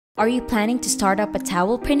Are you planning to start up a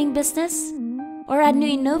towel printing business? Or add new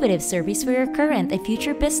innovative service for your current and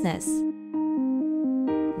future business?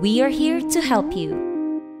 We are here to help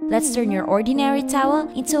you. Let's turn your ordinary towel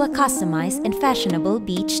into a customized and fashionable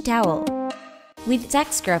beach towel. With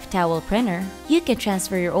Texgraff Towel Printer, you can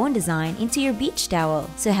transfer your own design into your beach towel.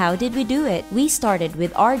 So how did we do it? We started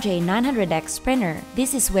with RJ900X printer.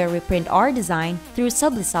 This is where we print our design through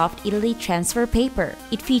Sublisoft Italy transfer paper.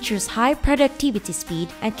 It features high productivity speed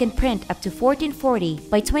and can print up to 1440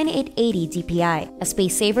 by 2880 dpi. A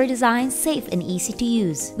space-saver design, safe and easy to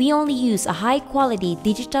use. We only use a high-quality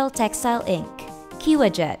digital textile ink.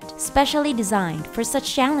 Kiwa Jet, specially designed for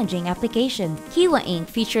such challenging application. Kiwa ink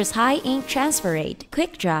features high ink transfer rate,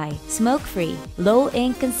 quick dry, smoke-free, low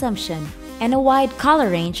ink consumption, and a wide color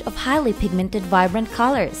range of highly pigmented vibrant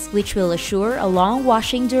colors, which will assure a long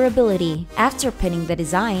washing durability. After pinning the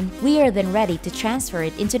design, we are then ready to transfer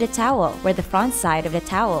it into the towel, where the front side of the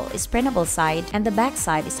towel is printable side and the back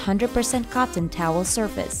side is 100% cotton towel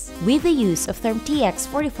surface. With the use of Therm-TX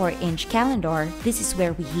 44-inch calendar, this is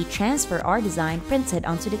where we heat transfer our design printed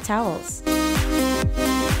onto the towels.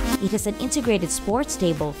 It has an integrated sports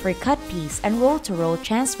table for cut piece and roll-to-roll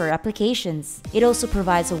transfer applications. It also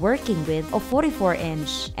provides a working width of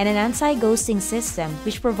 44-inch and an anti-ghosting system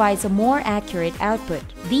which provides a more accurate output.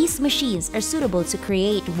 These machines are suitable to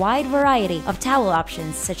create a wide variety of towel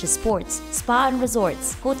options such as sports, spa and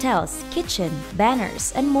resorts, hotels, kitchen,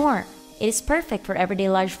 banners, and more. It is perfect for everyday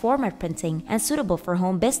large format printing and suitable for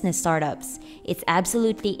home business startups. It's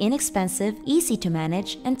absolutely inexpensive, easy to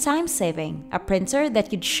manage, and time-saving. A printer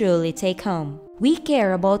that you'd surely take home. We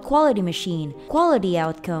care about quality machine, quality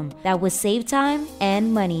outcome that will save time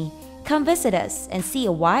and money. Come visit us and see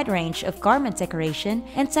a wide range of garment decoration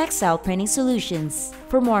and textile printing solutions.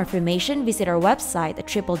 For more information, visit our website at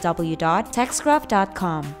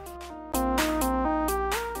www.texgraff.com.